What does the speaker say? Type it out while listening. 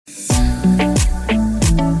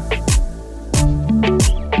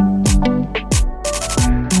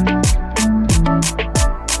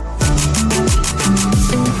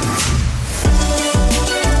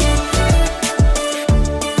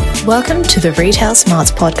Welcome to the Retail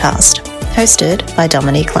Smarts podcast, hosted by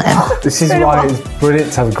Dominique Lamb. This is why it's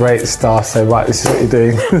brilliant to have great staff. So, right, this is what you're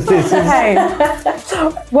doing. Hey,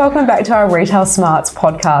 welcome back to our Retail Smarts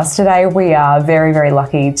podcast. Today we are very, very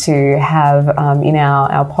lucky to have in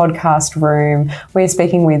our podcast room, we're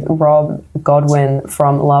speaking with Rob Godwin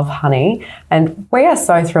from Love Honey, and we are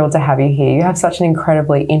so thrilled to have you here. You have such an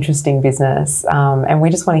incredibly interesting business, and we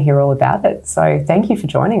just want to hear all about it. So thank you for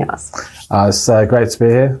joining us. It's great to be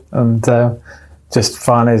here, and just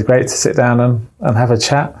finally it's great to sit down and have a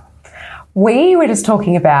chat. We were just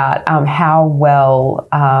talking about how well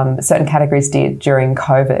certain categories did during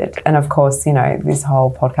COVID. And of course, you know, this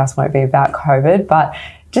whole podcast won't be about COVID, but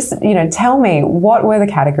just, you know, tell me, what were the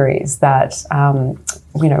categories that,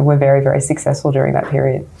 you know, were very, very successful during that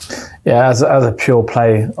period? Yeah, as a pure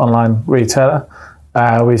play online retailer,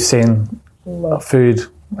 we've seen food,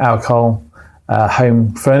 alcohol,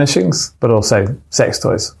 home furnishings, but also sex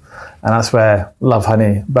toys. And that's where Love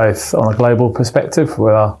Honey, both on a global perspective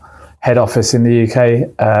with our head office in the UK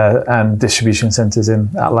and distribution centres in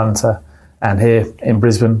Atlanta and here in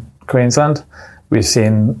Brisbane, Queensland, we've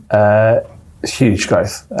seen huge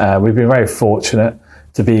growth. We've been very fortunate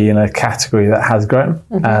to be in a category that has grown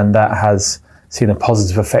and that has seen a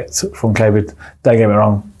positive effect from COVID. Don't get me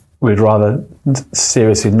wrong, we'd rather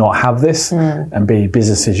seriously not have this and be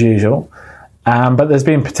business as usual. But there's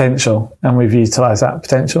been potential, and we've utilised that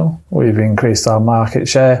potential. We've increased our market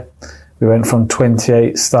share. We went from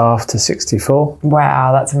 28 staff to 64.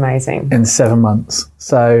 Wow, that's amazing. In 7 months.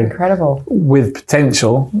 So incredible. With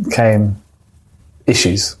potential came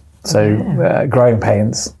issues. So growing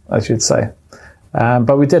pains, I should say.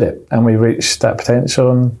 But we did it, and we reached that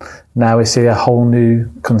potential, and now we see a whole new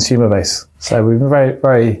consumer base. So we've been very,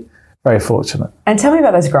 very, very fortunate. And tell me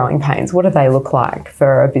about those growing pains. What do they look like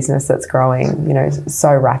for a business that's growing, you know,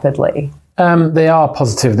 so rapidly? They are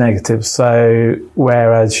positive, negative. So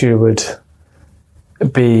whereas you would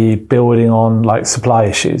be building on like supply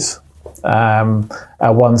issues, at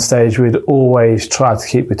one stage we'd always try to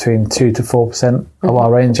keep between 2 to 4% of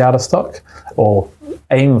our range out of stock, or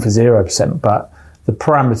aim for 0%. But the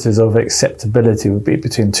parameters of acceptability would be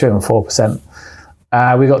between 2 and 4%.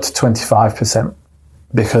 We got to 25%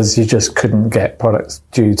 because you just couldn't get products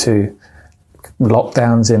due to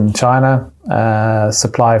lockdowns in China,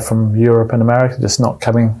 supply from Europe and America just not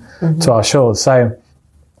coming to our shores. So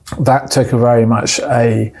that took very much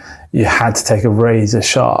you had to take a razor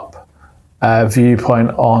sharp viewpoint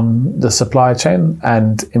on the supply chain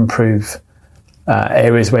and improve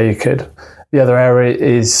areas where you could. The other area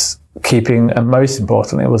is keeping, and most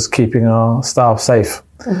importantly, was keeping our staff safe.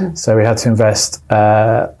 So we had to invest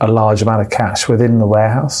a large amount of cash within the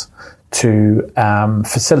warehouse to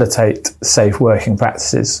facilitate safe working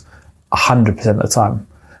practices 100% of the time.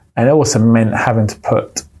 And it also meant having to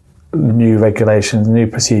put new regulations, new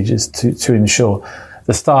procedures to ensure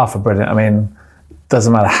the staff are brilliant. I mean,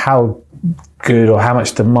 doesn't matter how good or how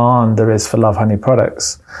much demand there is for Love Honey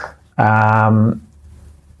products.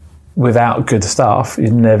 Without good staff,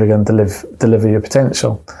 you're never going to deliver your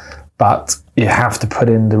potential. But you have to put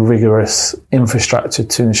in the rigorous infrastructure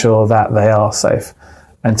to ensure that they are safe.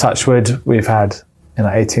 And touch wood, we've had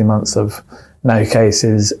 18 months of no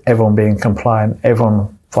cases, everyone being compliant,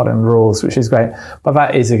 everyone following the rules, which is great. But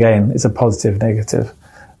that is, again, is a positive, negative.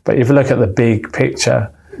 But if you look at the big picture,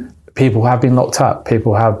 people have been locked up.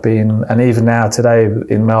 People have been, and even now today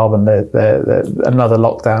in Melbourne, another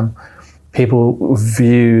lockdown. People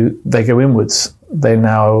they go inwards. They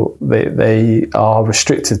are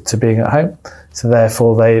restricted to being at home. So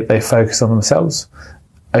therefore they focus on themselves,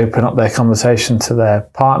 open up their conversation to their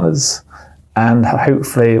partners, and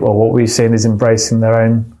hopefully, or what we've seen is embracing their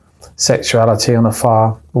own sexuality on a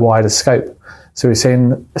far wider scope. So we've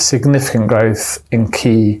seen significant growth in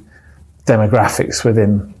key demographics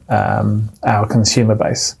within our consumer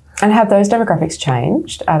base. And have those demographics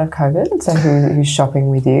changed out of COVID? So who's shopping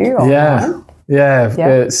with you? Yeah.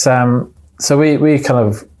 It's so we kind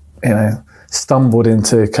of stumbled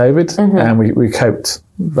into COVID and we coped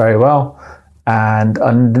very well. And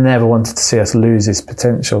I never wanted to see us lose this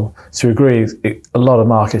potential. So we grew a lot of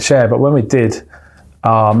market share. But when we did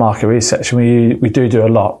our market research, we do a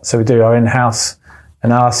lot. So we do our in-house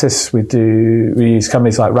analysis. We use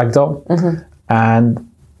companies like Ragdoll,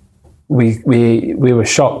 and we were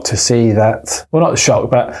shocked to see that. Well, not shocked,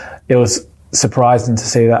 but it was surprising to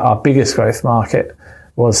see that our biggest growth market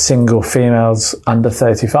was single females under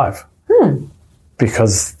 35,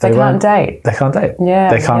 because they can't date. They can't date. Yeah,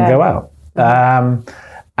 they can't go out.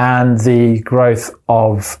 And the growth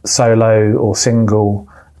of solo or single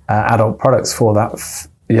adult products for that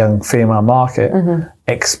young female market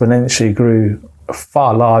exponentially grew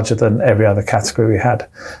far larger than every other category we had.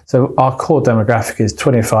 So our core demographic is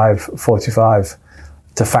 25, 45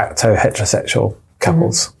 de facto heterosexual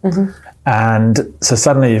couples. And so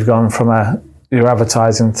suddenly you've gone from you're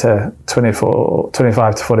advertising to 25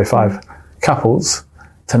 to 45 couples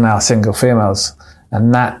to now single females.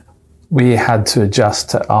 And that we had to adjust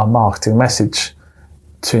to our marketing message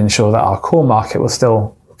to ensure that our core market was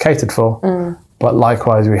still catered for. But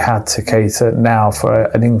likewise, we had to cater now for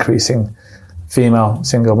an increasing female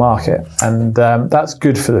single market. And that's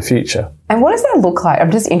good for the future. And what does that look like? I'm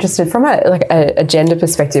just interested from a gender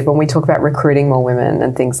perspective. When we talk about recruiting more women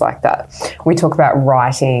and things like that, we talk about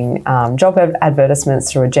writing job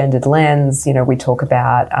advertisements through a gendered lens. You know, we talk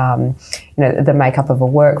about the makeup of a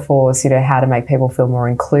workforce. You know, how to make people feel more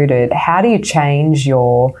included. How do you change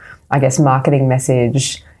your, I guess, marketing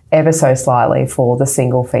message ever so slightly for the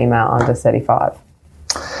single female under 35?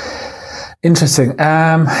 Interesting.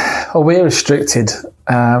 Well, we're restricted,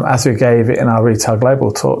 as we gave it in our Retail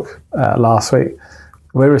Global talk last week,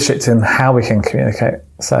 we're restricted in how we can communicate.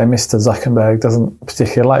 So Mr. Zuckerberg doesn't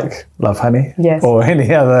particularly like Love Honey or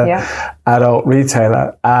any other adult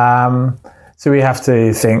retailer. So we have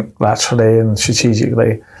to think laterally and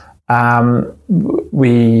strategically.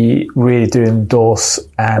 We really do endorse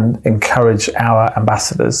and encourage our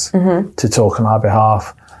ambassadors to talk on our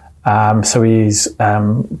behalf. So we use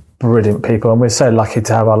brilliant people, and we're so lucky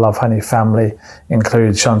to have our Love Honey family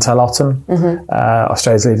include Chantal Otten,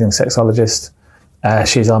 Australia's leading sexologist.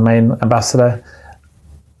 She's our main ambassador.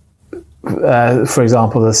 For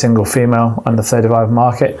example, the single female under 35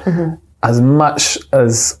 market. As much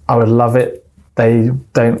as I would love it, they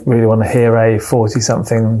don't really want to hear a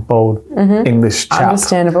 40-something bold English chap.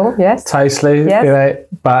 Understandable, yes. Totally, yes. You know,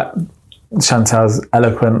 but Chantal's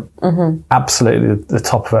eloquent, absolutely the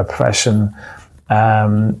top of her profession.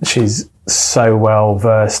 She's so well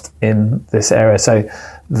versed in this area. So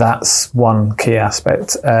that's one key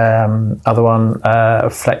aspect. Other one,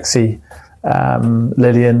 Flexi,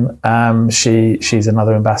 Lillian, she's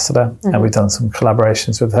another ambassador, and we've done some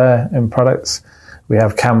collaborations with her in products. We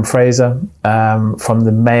have Cam Fraser from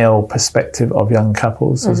the male perspective of young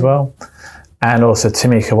couples as well. And also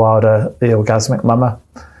Tamika Wilder, the orgasmic mama.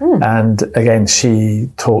 And again, she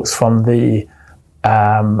talks from the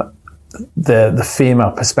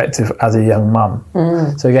female perspective as a young mum.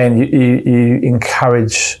 So again, you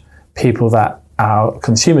encourage people that our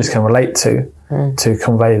consumers can relate to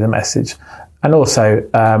convey the message. And also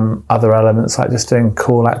other elements like just doing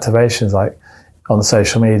cool activations like on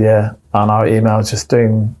social media, on our email, just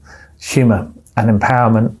doing humour and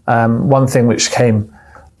empowerment. One thing which came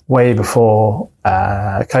way before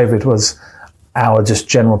COVID was our just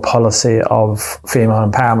general policy of female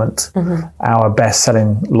empowerment. Our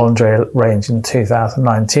best-selling lingerie range in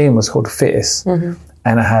 2019 was called Fittest, and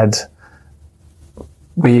it had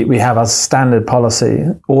we have as standard policy,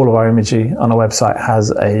 all of our imagery on our website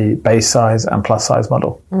has a base size and plus size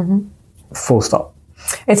model. Full stop.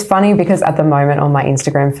 It's funny because at the moment on my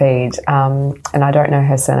Instagram feed, and I don't know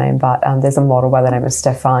her surname, but there's a model by the name of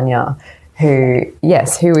Stefania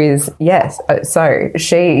so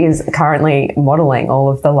she is currently modelling all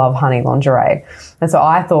of the Love Honey lingerie. And so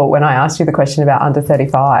I thought when I asked you the question about under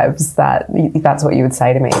 35s that's what you would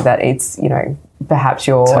say to me, that it's, you know, perhaps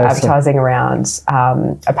you're advertising around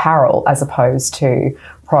apparel as opposed to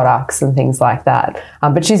products and things like that.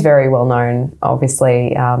 But she's very well known,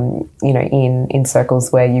 obviously, you know, in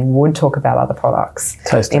circles where you would talk about other products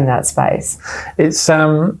in that space. It's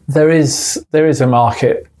there is a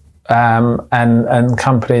market. And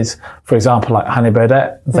companies, for example, like Honey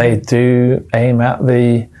Birdette, they do aim at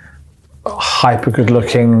the hyper good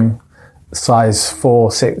looking size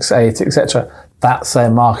 4, 6, 8, etc. That's their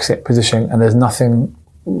market positioning, and there's nothing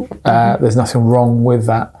wrong with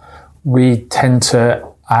that. We tend to,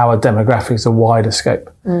 our demographics are wider scope,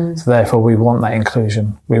 so therefore we want that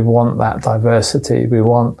inclusion, we want that diversity, we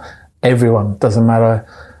want everyone. Doesn't matter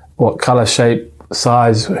what colour, shape,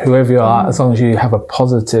 size, whoever you are, as long as you have a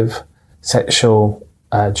positive sexual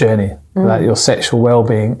journey, that your sexual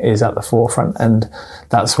well-being is at the forefront. And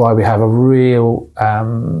that's why we have a real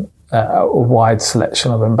a wide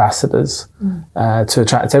selection of ambassadors to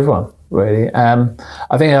attract everyone, really.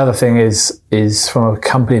 I think the other thing is from a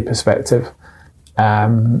company perspective,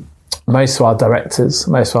 most of our directors,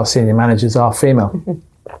 most of our senior managers are female.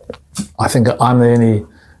 I think I'm the only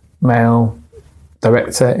male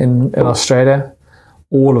director in Australia.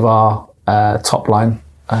 All of our top line,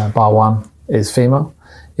 bar one, is female.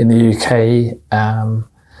 In the UK,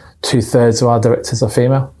 2/3 of our directors are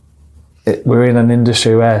female. We're in an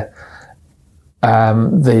industry where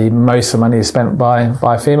the most of the money is spent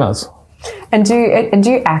by females. And do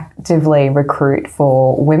you actively recruit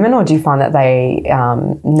for women, or do you find that they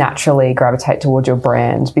naturally gravitate towards your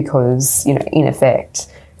brand because, you know, in effect,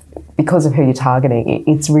 because of who you're targeting,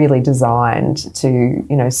 it's really designed to,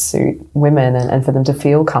 you know, suit women and for them to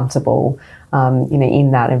feel comfortable, you know,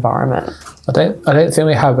 in that environment? I don't think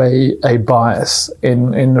we have a bias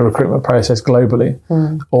in the recruitment process globally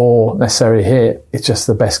or necessarily here. It's just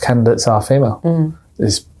the best candidates are female.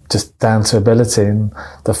 It's just down to ability, and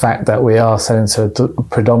the fact that we are selling to a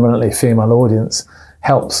predominantly female audience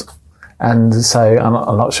helps. And so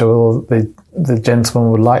I'm not sure all the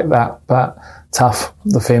gentlemen would like that, but tough.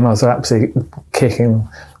 The females are absolutely kicking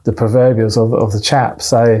the proverbials of the chap.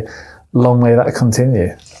 So long may that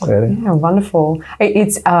continue, really. Yeah, wonderful.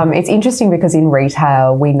 It's interesting because in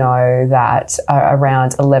retail we know that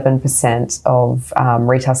around 11% of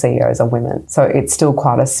retail CEOs are women. So it's still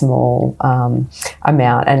quite a small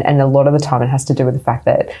amount, and a lot of the time it has to do with the fact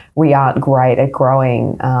that we aren't great at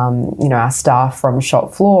growing, you know, our staff from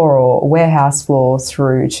shop floor or warehouse floor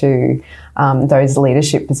through to those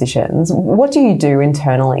leadership positions. What do you do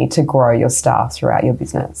internally to grow your staff throughout your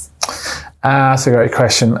business? That's a great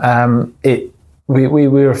question. We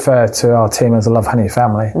refer to our team as a Love Honey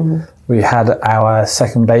family. We had our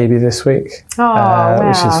second baby this week, wow.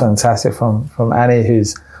 Which is fantastic, from Annie,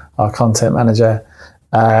 who's our content manager.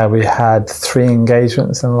 We had 3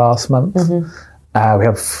 engagements in the last month. We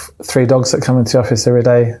have 3 dogs that come into the office every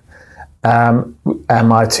day. And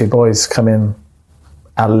my 2 boys come in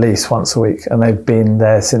at least once a week, and they've been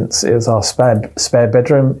there since it was our spare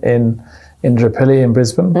bedroom in Indooroopilly in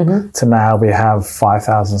Brisbane to now we have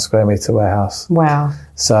 5,000 square metre warehouse. Wow.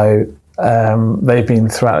 So they've been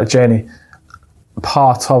throughout the journey.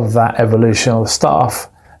 Part of that evolution of the staff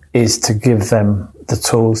is to give them the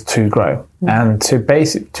tools to grow and to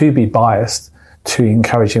be biased to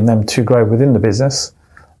encouraging them to grow within the business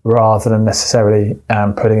rather than necessarily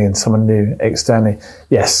putting in someone new externally.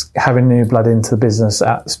 Yes, having new blood into the business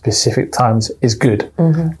at specific times is good.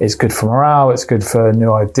 It's good for morale, it's good for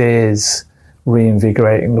new ideas,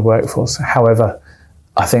 reinvigorating the workforce. However,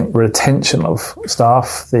 I think retention of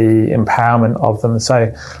staff, the empowerment of them.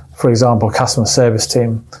 So, for example, customer service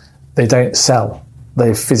team, they don't sell.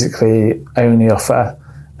 They physically only offer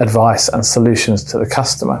advice and solutions to the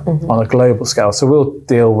customer on a global scale. So we'll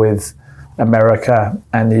deal with America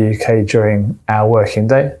and the UK during our working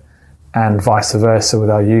day and vice versa with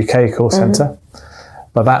our UK call centre.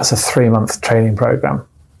 But that's a 3-month training program.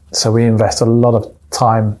 So we invest a lot of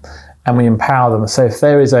time and we empower them. So if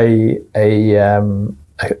there is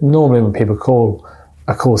normally when people call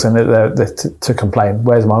a call centre to complain,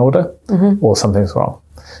 where's my order? Or something's wrong.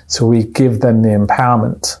 So we give them the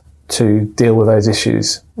empowerment to deal with those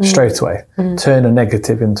issues straight away, turn a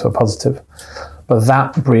negative into a positive. But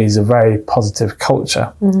that breeds a very positive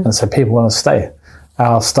culture. And so people want to stay.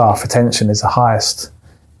 Our staff retention is the highest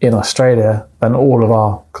in Australia than all of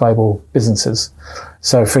our global businesses.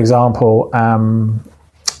 So, for example,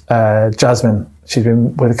 Jasmine, she's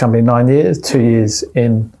been with the company 9 years, 2 years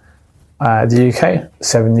in the UK,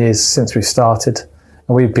 7 years since we started.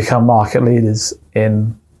 And we've become market leaders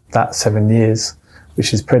in that 7 years,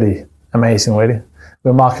 which is pretty amazing, really.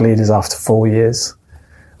 We're market leaders after 4 years,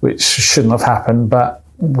 which shouldn't have happened, but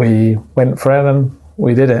we went for it and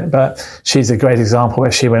we did it. But she's a great example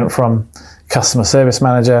where she went from customer service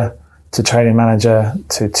manager to training manager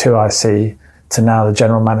to 2IC to now the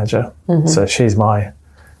general manager. So she's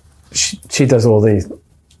she does all the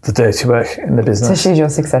dirty work in the business. So she's your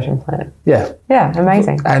succession plan. Yeah. Yeah,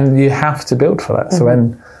 amazing. And you have to build for that. So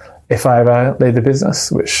if I ever lead the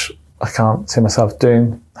business, which I can't see myself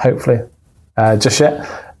doing, hopefully, just yet,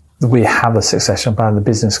 we have a succession plan. The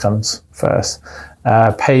business comes first.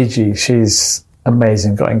 Paigey, she's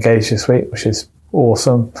amazing, got engaged this week, which is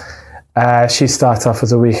awesome. She started off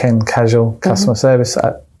as a weekend casual customer service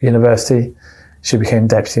at university. She became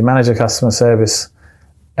deputy manager customer service.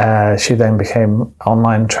 She then became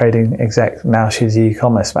online trading exec. Now she's the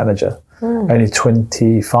e-commerce manager, only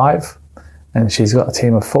 25, and she's got a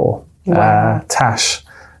team of 4. Wow. Tash,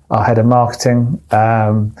 our head of marketing,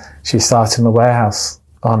 she started in the warehouse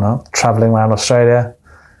traveling around Australia.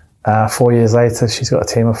 4 years later, she's got a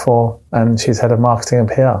team of 4 and she's head of marketing and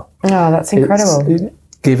PR. Oh, that's incredible.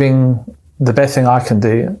 Giving the best thing I can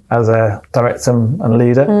do as a director and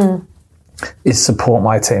leader is support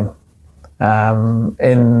my team.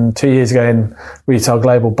 In 2 years ago in Retail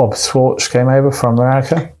Global, Bob Swartz came over from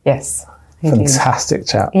America. Yes. Fantastic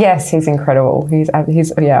chap. Yes, he's incredible. He's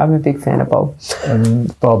I'm a big fan of Bob.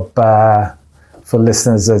 And Bob, for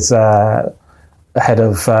listeners, is head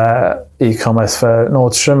of e-commerce for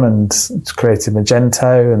Nordstrom and created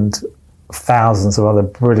Magento and thousands of other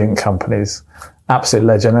brilliant companies. Absolute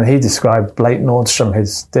legend. And he described Blake Nordstrom,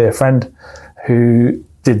 his dear friend, who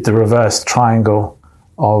did the reverse triangle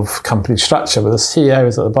of company structure, with the CEO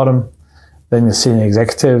is at the bottom, then your senior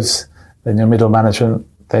executives, then your middle management,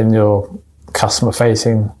 then your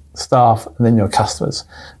customer-facing staff, and then your customers.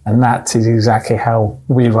 And that is exactly how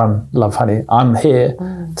we run Love Honey. I'm here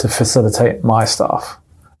to facilitate my staff,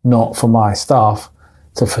 not for my staff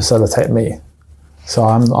to facilitate me. So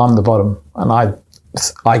I'm the bottom, and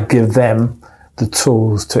I give them the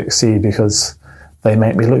tools to exceed because they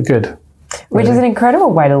make me look good. Which is an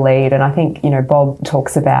incredible way to lead. And I think, Bob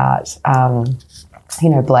talks about,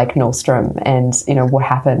 Blake Nordstrom and, what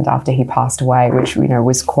happened after he passed away, which,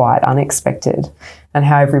 was quite unexpected, and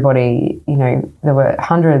how everybody, there were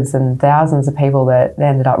hundreds and thousands of people that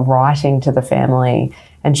ended up writing to the family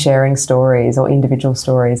and sharing stories or individual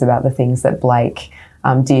stories about the things that Blake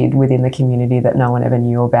did within the community that no one ever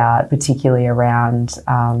knew about, particularly around...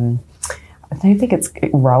 I don't think it's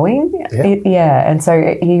rowing. Yeah. And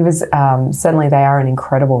so he was, certainly they are an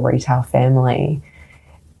incredible retail family.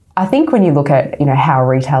 I think when you look at, how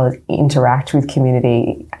retailers interact with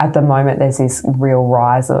community, at the moment there's this real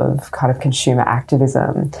rise of kind of consumer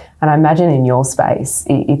activism. And I imagine in your space,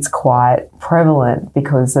 it's quite prevalent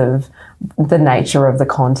because of the nature of the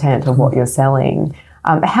content of what you're selling.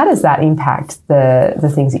 How does that impact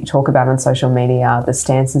the things that you talk about on social media, the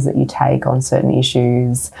stances that you take on certain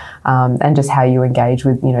issues, and just how you engage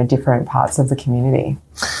with, different parts of the community?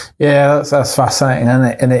 Yeah, that's fascinating,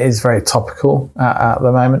 and it is very topical at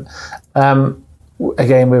the moment.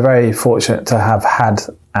 Again, we're very fortunate to have had,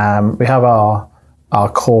 we have our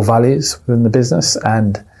core values within the business,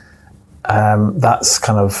 and that's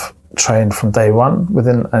kind of trained from day one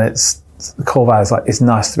within, and it's the core values like, it's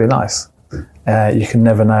nice to be nice. You can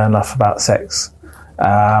never know enough about sex.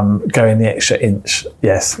 Going the extra inch,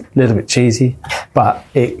 yes, a little bit cheesy, but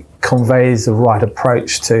it conveys the right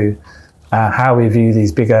approach to how we view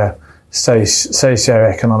these bigger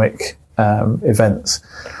socio-economic events.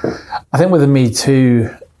 I think with the Me Too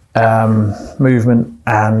movement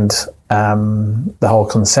and the whole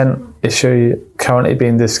consent issue currently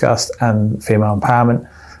being discussed and female empowerment,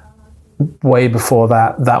 way before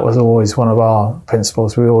that was always one of our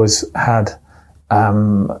principles. We always had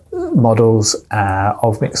models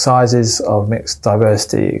of mixed sizes, of mixed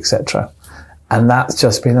diversity, etc. And that's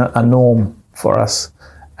just been a norm for us.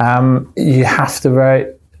 You have to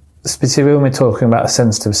very, specifically when we're talking about a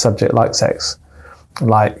sensitive subject like sex,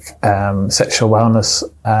 like sexual wellness,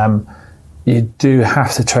 you do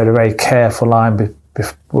have to tread a very careful line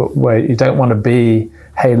where you don't want to be,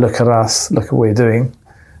 hey, look at us, look at what we're doing.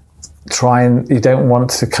 You don't want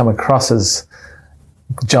to come across as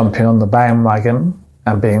jumping on the bandwagon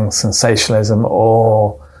and being sensationalism,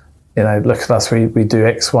 or look at us, we do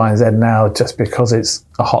X, Y, and Z now just because it's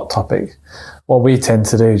a hot topic. What we tend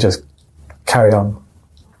to do is just carry on,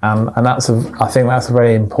 and I think that's a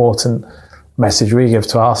very important message we give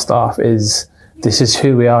to our staff, is this is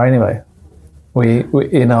who we are anyway. We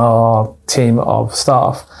in our team of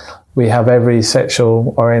staff, we have every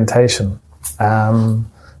sexual orientation.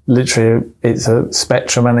 Literally, it's a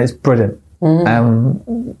spectrum, and it's brilliant.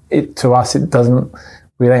 To us,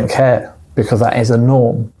 we don't care, because that is a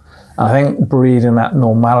norm. And I think breeding that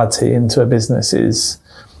normality into a business is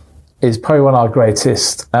probably one of our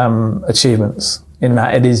greatest achievements, in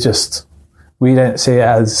that it is just, we don't see it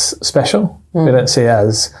as special. We don't see it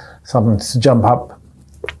as something to jump up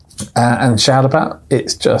and shout about.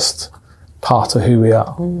 It's just part of who we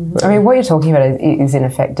are. I mean, what you're talking about is in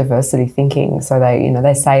effect diversity thinking. So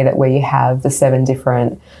they say that where you have the 7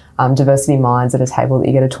 different diversity minds at a table, that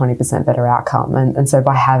you get a 20% better outcome. And so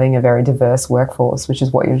by having a very diverse workforce, which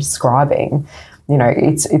is what you're describing,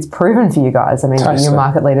 it's proven for you guys. I mean, totally. You're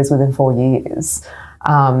market leaders within 4 years.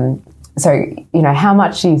 So how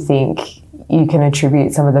much do you think you can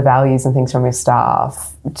attribute some of the values and things from your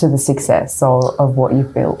staff to the success of what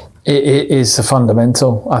you've built? It is a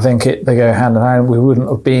fundamental. I think they go hand in hand. We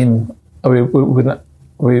wouldn't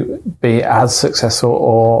be as successful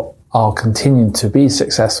or are continuing to be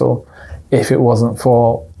successful if it wasn't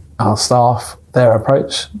for our staff, their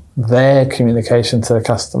approach, their communication to the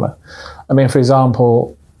customer. I mean, for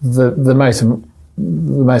example, the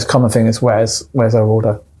most common thing is where's our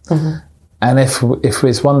order? Mm-hmm. And if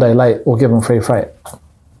it's one day late, we'll give them free freight.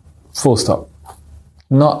 Full stop.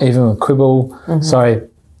 Not even a quibble. Mm-hmm. Sorry,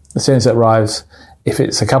 as soon as it arrives, if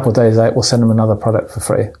it's a couple of days late, we'll send them another product for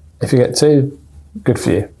free. If you get 2, good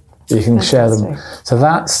for you. You can share them. So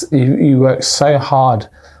that's, you work so hard,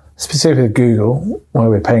 specifically with Google, where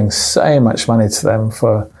we're paying so much money to them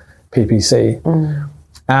for PPC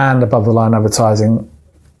and above the line advertising.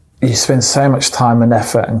 you spend so much time and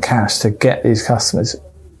effort and cash to get these customers.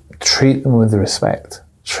 Treat them with respect,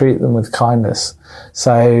 treat them with kindness.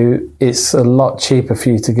 So it's a lot cheaper for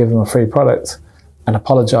you to give them a free product and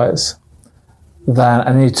apologise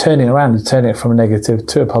and you're turning it from a negative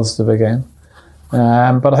to a positive again.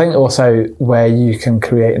 But I think also where you can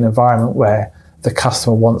create an environment where the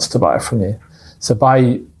customer wants to buy from you. So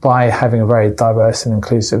by having a very diverse and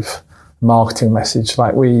inclusive marketing message,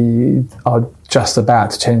 like we are just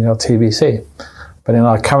about to change our TVC. But in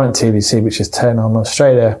our current TVC, which is turned on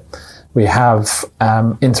Australia, we have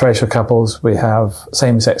interracial couples, we have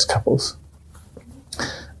same-sex couples.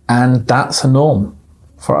 And that's a norm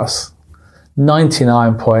for us.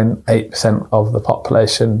 99.8% of the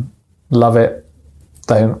population love it,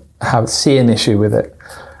 don't see an issue with it.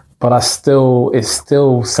 But it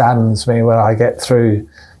still saddens me when I get through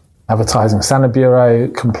Advertising Standard Bureau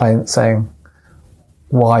complaints saying,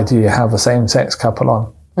 why do you have a same-sex couple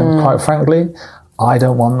on? And quite frankly, I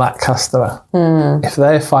don't want that customer. If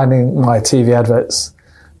they're finding my TV adverts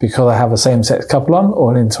because I have a same-sex couple on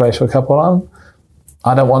or an interracial couple on,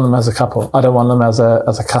 I don't want them as a couple. I don't want them as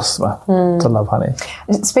a customer to love honey.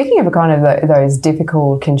 Speaking of kind of those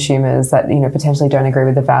difficult consumers that potentially don't agree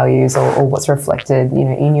with the values or what's reflected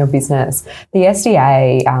in your business, the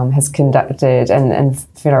SDA has conducted, and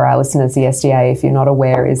for our listeners, the SDA, if you're not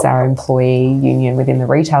aware, is our employee union within the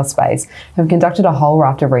retail space, have conducted a whole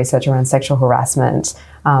raft of research around sexual harassment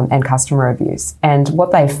and customer abuse. And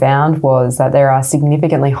what they found was that there are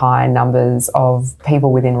significantly higher numbers of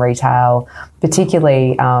people within retail,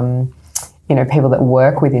 particularly people that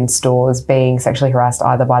work within stores, being sexually harassed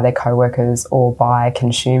either by their co-workers or by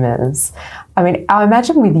consumers. I mean, I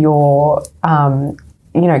imagine with your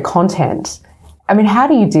content, I mean, how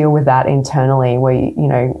do you deal with that internally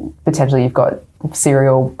where potentially you've got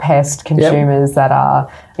serial pest consumers that are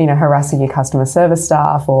harassing your customer service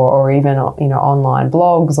staff or even online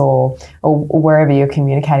blogs or wherever you're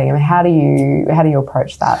communicating? I mean, how do you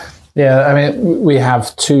approach that? Yeah, I mean, we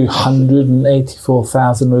have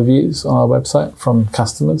 284,000 reviews on our website from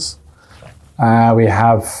customers. We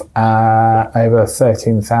have over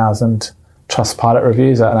 13,000 Trustpilot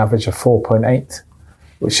reviews at an average of 4.8,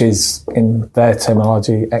 which is, in their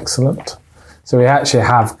terminology, excellent. So we actually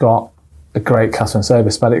have got a great customer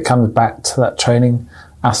service, but it comes back to that training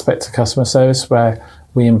aspect of customer service where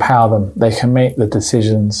we empower them. They can make the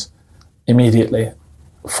decisions immediately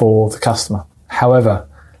for the customer. However,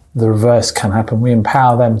 the reverse can happen. We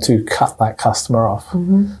empower them to cut that customer off.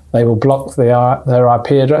 They will block their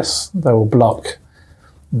IP address. They will block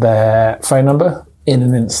their phone number in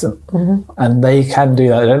an instant. And they can do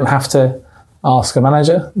that. They don't have to ask a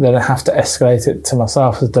manager. They don't have to escalate it to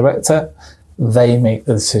myself as director. They make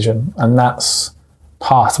the decision. And that's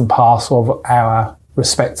part and parcel of our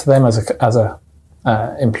respect to them as a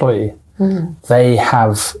employee. They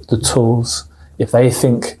have the tools. If they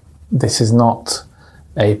think this is not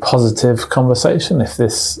a positive conversation, if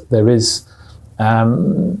there is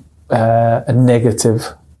a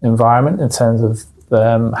negative environment in terms of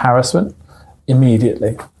harassment,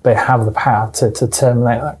 immediately they have the power to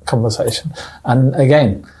terminate that conversation. And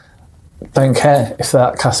again, don't care if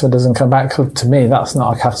that customer doesn't come back. To me, that's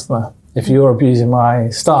not a customer. If you're abusing my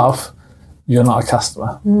staff, you're not a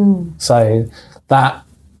customer. So that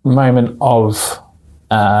moment of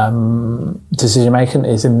decision making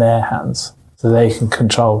is in their hands. So they can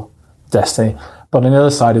control destiny. But on the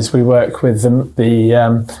other side is we work with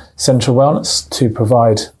the Central Wellness to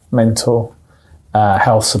provide mental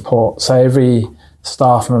health support. So every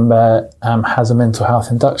staff member has a mental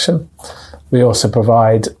health induction. We also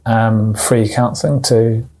provide free counselling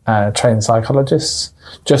to trained psychologists,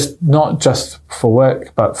 not just for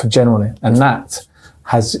work, but for generally. And that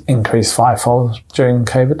has increased fivefold during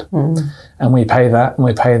COVID. And we pay that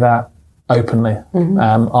openly.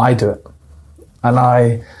 I do it. And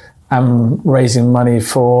I am raising money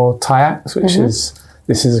for TIACS, which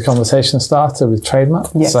this is a conversation starter with Trademark.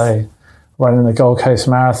 Yes. So running the Gold Coast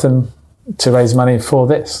Marathon to raise money for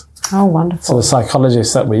this. Oh, wonderful. So the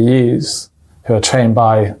psychologists that we use, who are trained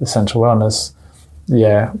by the Central Wellness, we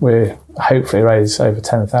hopefully raise over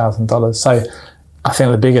 $10,000. So I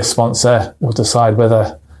think the biggest sponsor will decide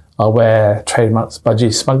whether I'll wear Trademark's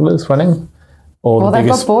Budgie Smugglers running. They've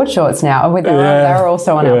got board shorts now. They're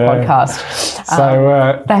also on our podcast.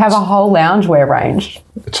 So they have a whole loungewear range.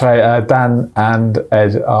 Dan and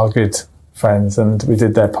Ed are good friends, and we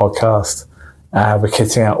did their podcast. We're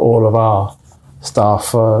kitting out all of our staff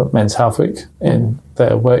for Men's Health Week in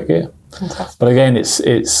their work gear. Fantastic. But again, it's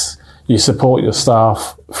you support your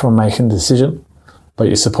staff from making a decision, but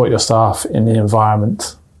you support your staff in the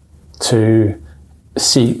environment to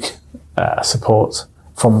seek support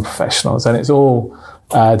from professionals, and it's all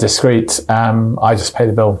discreet. I just pay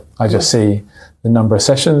the bill. I just see the number of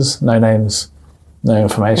sessions, no names, no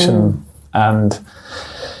information, and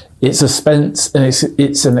it's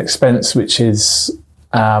it's an expense which is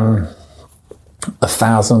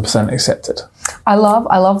 1,000% accepted. I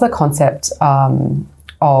love the concept of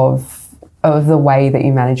the way that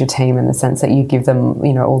you manage your team, in the sense that you give them,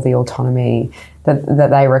 all the autonomy that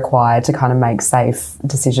they require to kind of make safe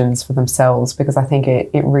decisions for themselves, because I think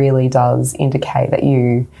it really does indicate that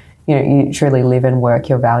you truly live and work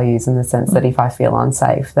your values, in the sense that if I feel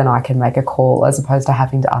unsafe, then I can make a call, as opposed to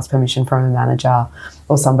having to ask permission from a manager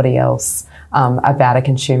or somebody else about a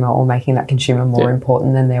consumer, or making that consumer more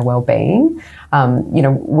important than their well-being.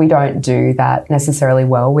 We don't do that necessarily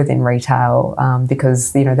well within retail,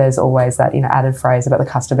 because there's always that added phrase about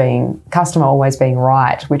the customer always being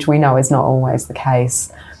right, which we know is not always the case.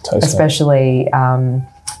 Totally. Especially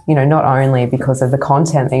not only because of the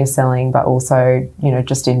content that you're selling, but also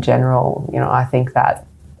just in general. I think that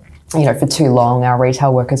for too long our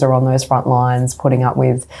retail workers are on those front lines putting up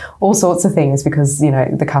with all sorts of things, because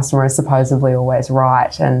the customer is supposedly always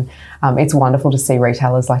right. And it's wonderful to see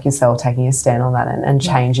retailers like yourself taking a stand on that and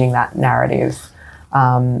changing that narrative,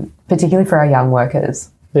 particularly for our young workers.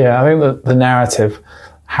 Yeah, I think that the narrative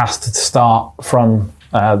has to start from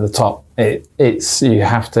the top. You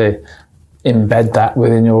have to embed that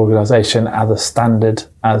within your organisation as a standard,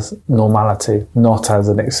 as normality, not as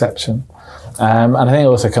an exception. And I think it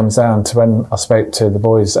also comes down to when I spoke to the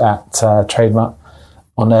boys at Trademark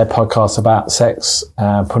on their podcast about sex,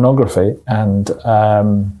 pornography, and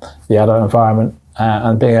the adult environment,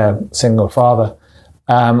 and being a single father.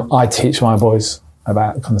 I teach my boys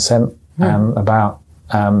about consent and about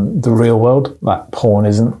the real world, that porn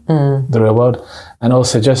isn't the real world. And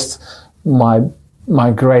also just my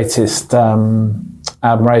greatest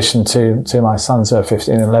admiration to my sons who are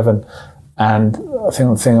 15 and 11, and I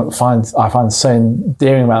think the thing I find so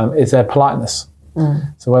endearing about them is their politeness.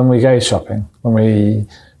 So when we go shopping, when we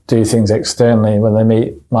do things externally, when they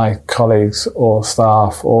meet my colleagues or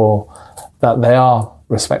staff, or that they are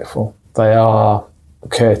respectful, they are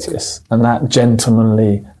courteous, and that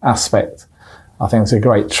gentlemanly aspect I think is a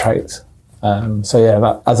great trait.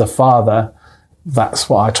 That, as a father, that's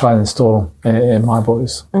what I try and install in my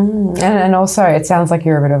boys. And also, it sounds like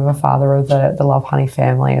you're a bit of a father of the Love Honey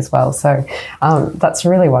family as well. So that's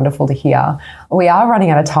really wonderful to hear. We are running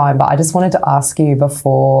out of time, but I just wanted to ask you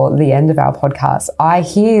before the end of our podcast, I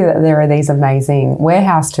hear that there are these amazing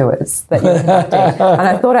warehouse tours that you're conducting, and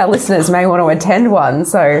I thought our listeners may want to attend one.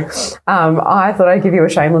 So I thought I'd give you a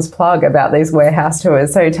shameless plug about these warehouse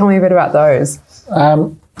tours. So tell me a bit about those. I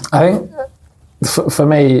think for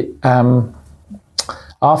me,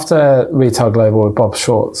 after Retail Global with Bob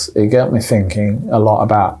Schwartz, it got me thinking a lot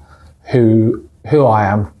about who I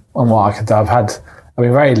am and what I could do. I've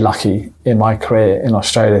been very lucky in my career in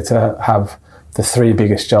Australia to have the 3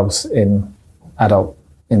 biggest jobs in adult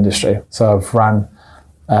industry. So I've run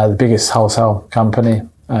the biggest wholesale company.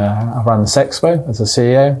 I've run Sexpo as a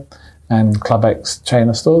CEO and Club X chain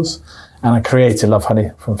of stores. And I created Love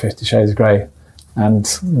Honey from 50 Shades of Grey. And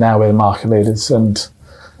now we're the market leaders and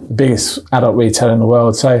the biggest adult retailer in the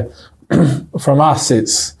world. So from us,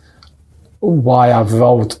 it's why I've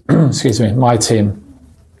evolved, my team,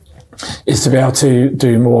 is to be able to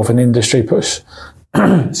do more of an industry push.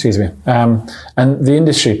 And the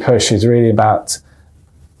industry push is really about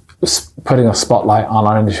putting a spotlight on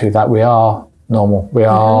our industry, that we are normal. We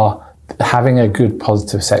are having a good,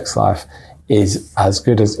 positive sex life is as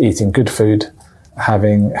good as eating good food,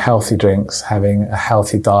 having healthy drinks, having a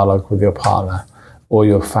healthy dialogue with your partner or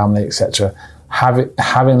your family, etc.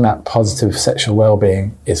 Having that positive sexual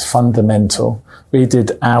well-being is fundamental. We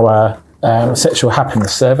did our sexual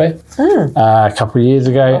happiness survey a couple of years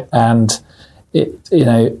ago, and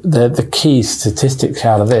the key statistic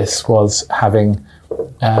out of this was having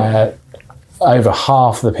over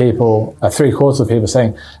half the people, 3/4 of the people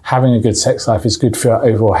saying having a good sex life is good for your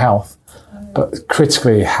overall health. But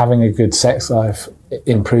critically, having a good sex life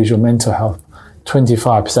improves your mental health.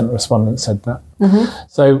 25% of respondents said that.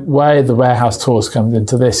 So where the warehouse tours comes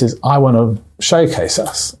into this is I want to showcase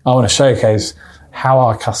us. I want to showcase how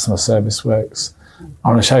our customer service works. I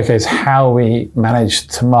want to showcase how we manage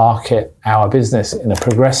to market our business in a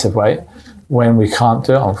progressive way when we can't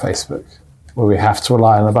do it on Facebook, where we have to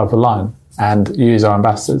rely on above the line and use our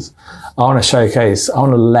ambassadors. I want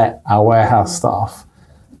to let our warehouse staff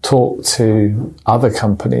talk to other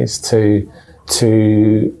companies to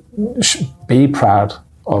be proud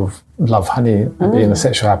of Love Honey being a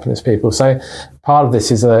sexual happiness people. So part of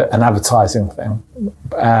this is an advertising thing.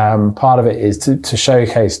 Part of it is to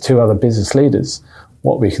showcase to other business leaders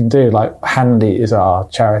what we can do. Like Handy is our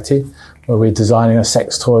charity where we're designing a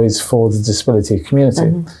sex toys for the disability community,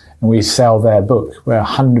 and we sell their book where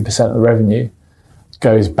 100% of the revenue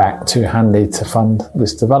goes back to Handy to fund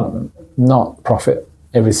this development, not profit.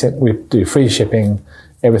 Everything we do, free shipping,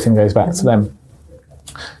 everything goes back to them.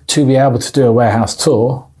 To be able to do a warehouse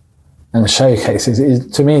tour and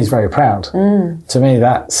showcases, to me, is very proud. To me,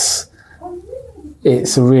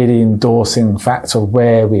 it's a really endorsing factor of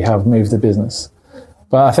where we have moved the business.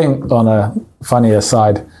 But I think on a funnier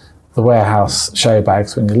side, the warehouse show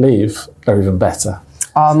bags when you leave are even better.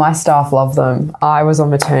 Oh, my staff love them. I was on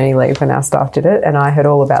maternity leave when our staff did it, and I heard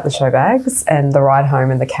all about the show bags and the ride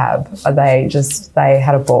home in the cab. They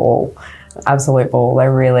had a ball. Absolute ball. They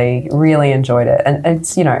really, really enjoyed it. And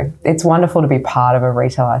it's, it's wonderful to be part of a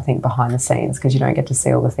retailer, I think, behind the scenes, because you don't get to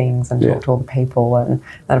see all the things and talk to all the people. And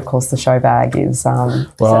then, of course, the show bag is a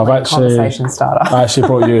conversation starter. I actually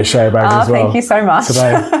brought you a show bag as well. Thank you so much.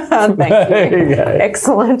 Today. Thank you. There you go.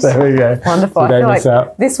 Excellent. There we go. Wonderful. So I feel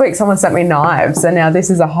like this week someone sent me knives, and now this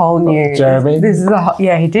is a whole new... Jeremy? He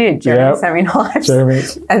did. Jeremy sent me knives. Jeremy.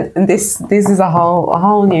 And this is a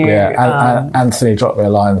whole new... Yeah, and Anthony dropped me a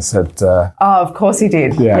line and said... of course he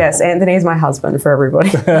did. Yeah. Yes, Anthony is my husband, for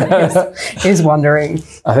everybody who's wondering.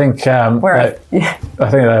 I think I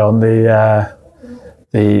think they're on the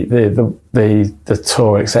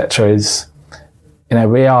tour, etc. Is,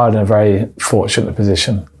 we are in a very fortunate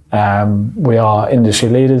position. We are industry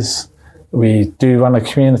leaders. We do run a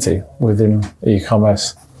community within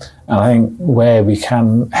e-commerce, and I think where we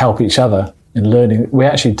can help each other in learning, we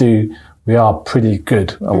are pretty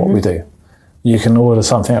good at what we do. You can order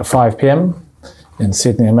something at 5 p.m. in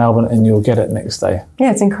Sydney and Melbourne, and you'll get it next day.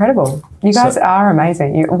 Yeah, it's incredible. You guys are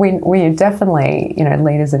amazing. We're definitely,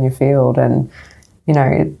 leaders in your field, and,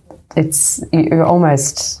 you're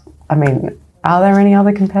almost, are there any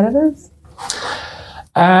other competitors?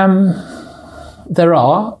 There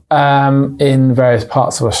are in various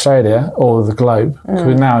parts of Australia or the globe, because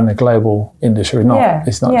we're now in a global industry.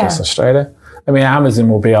 It's not just Australia. Amazon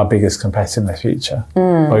will be our biggest competitor in the future,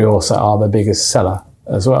 but we also are the biggest seller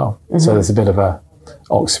as well. So there's a bit of a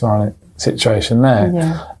oxymoron situation there.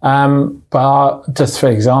 But just for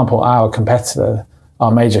example, our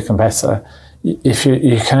major competitor, if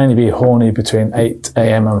you can only be horny between 8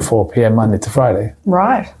 a.m. and 4 p.m. Monday to Friday.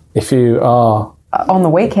 Right. If you are... on the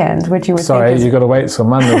weekend, which you would you've got to wait till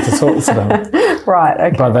Monday to talk to them. Right,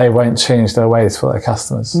 okay. But they won't change their ways for their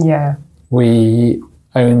customers. Yeah. We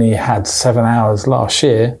only had 7 hours last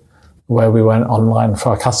year where we went online for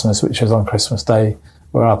our customers, which was on Christmas Day,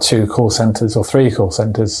 where our 2 call centres or 3 call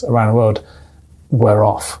centres around the world were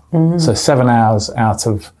off. So 7 hours out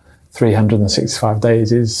of 365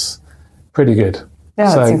 days is pretty good.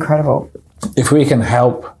 Yeah, that's incredible. If we can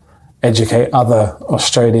help educate other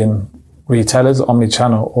Australian retailers,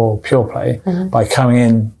 omni-channel or pure play, by coming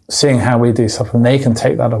in, seeing how we do stuff, and they can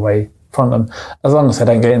take that away from them. As long as they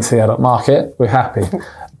don't get into the adult market, we're happy.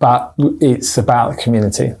 But it's about the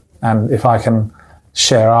community. And if I can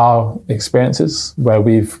share our experiences where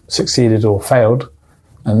we've succeeded or failed,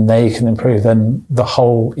 and they can improve, then the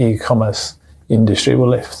whole e-commerce industry will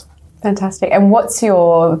lift. Fantastic. And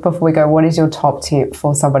before we go, what is your top tip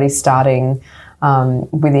for somebody starting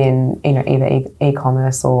within either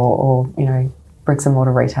e-commerce or bricks and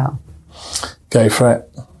mortar retail? Go for it.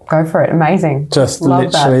 Go for it. Amazing. Just Love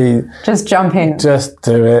literally that. Just jump in. Just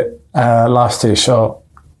do it. Life's too short.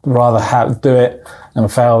 Rather do it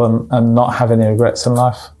and fail and not have any regrets in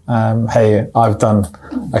life. Hey, I've done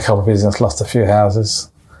a couple of business, lost a few houses,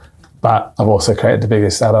 but I've also created the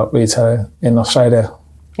biggest adult retailer in Australia.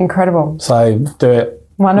 Incredible. So do it.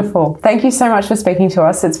 Wonderful. Thank you so much for speaking to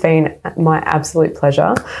us. It's been my absolute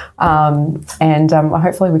pleasure. And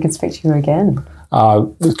hopefully we can speak to you again.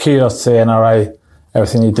 Kudos to the NRA,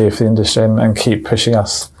 everything you do for the industry, and keep pushing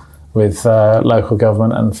us with local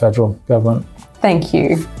government and federal government. Thank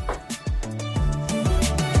you.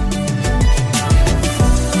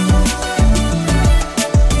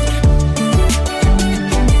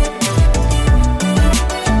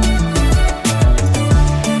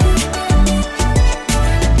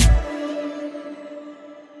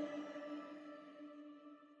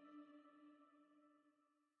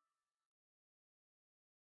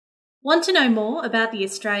 Want to know more about the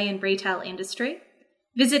Australian retail industry?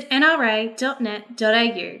 Visit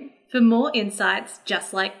nra.net.au for more insights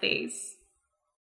just like these.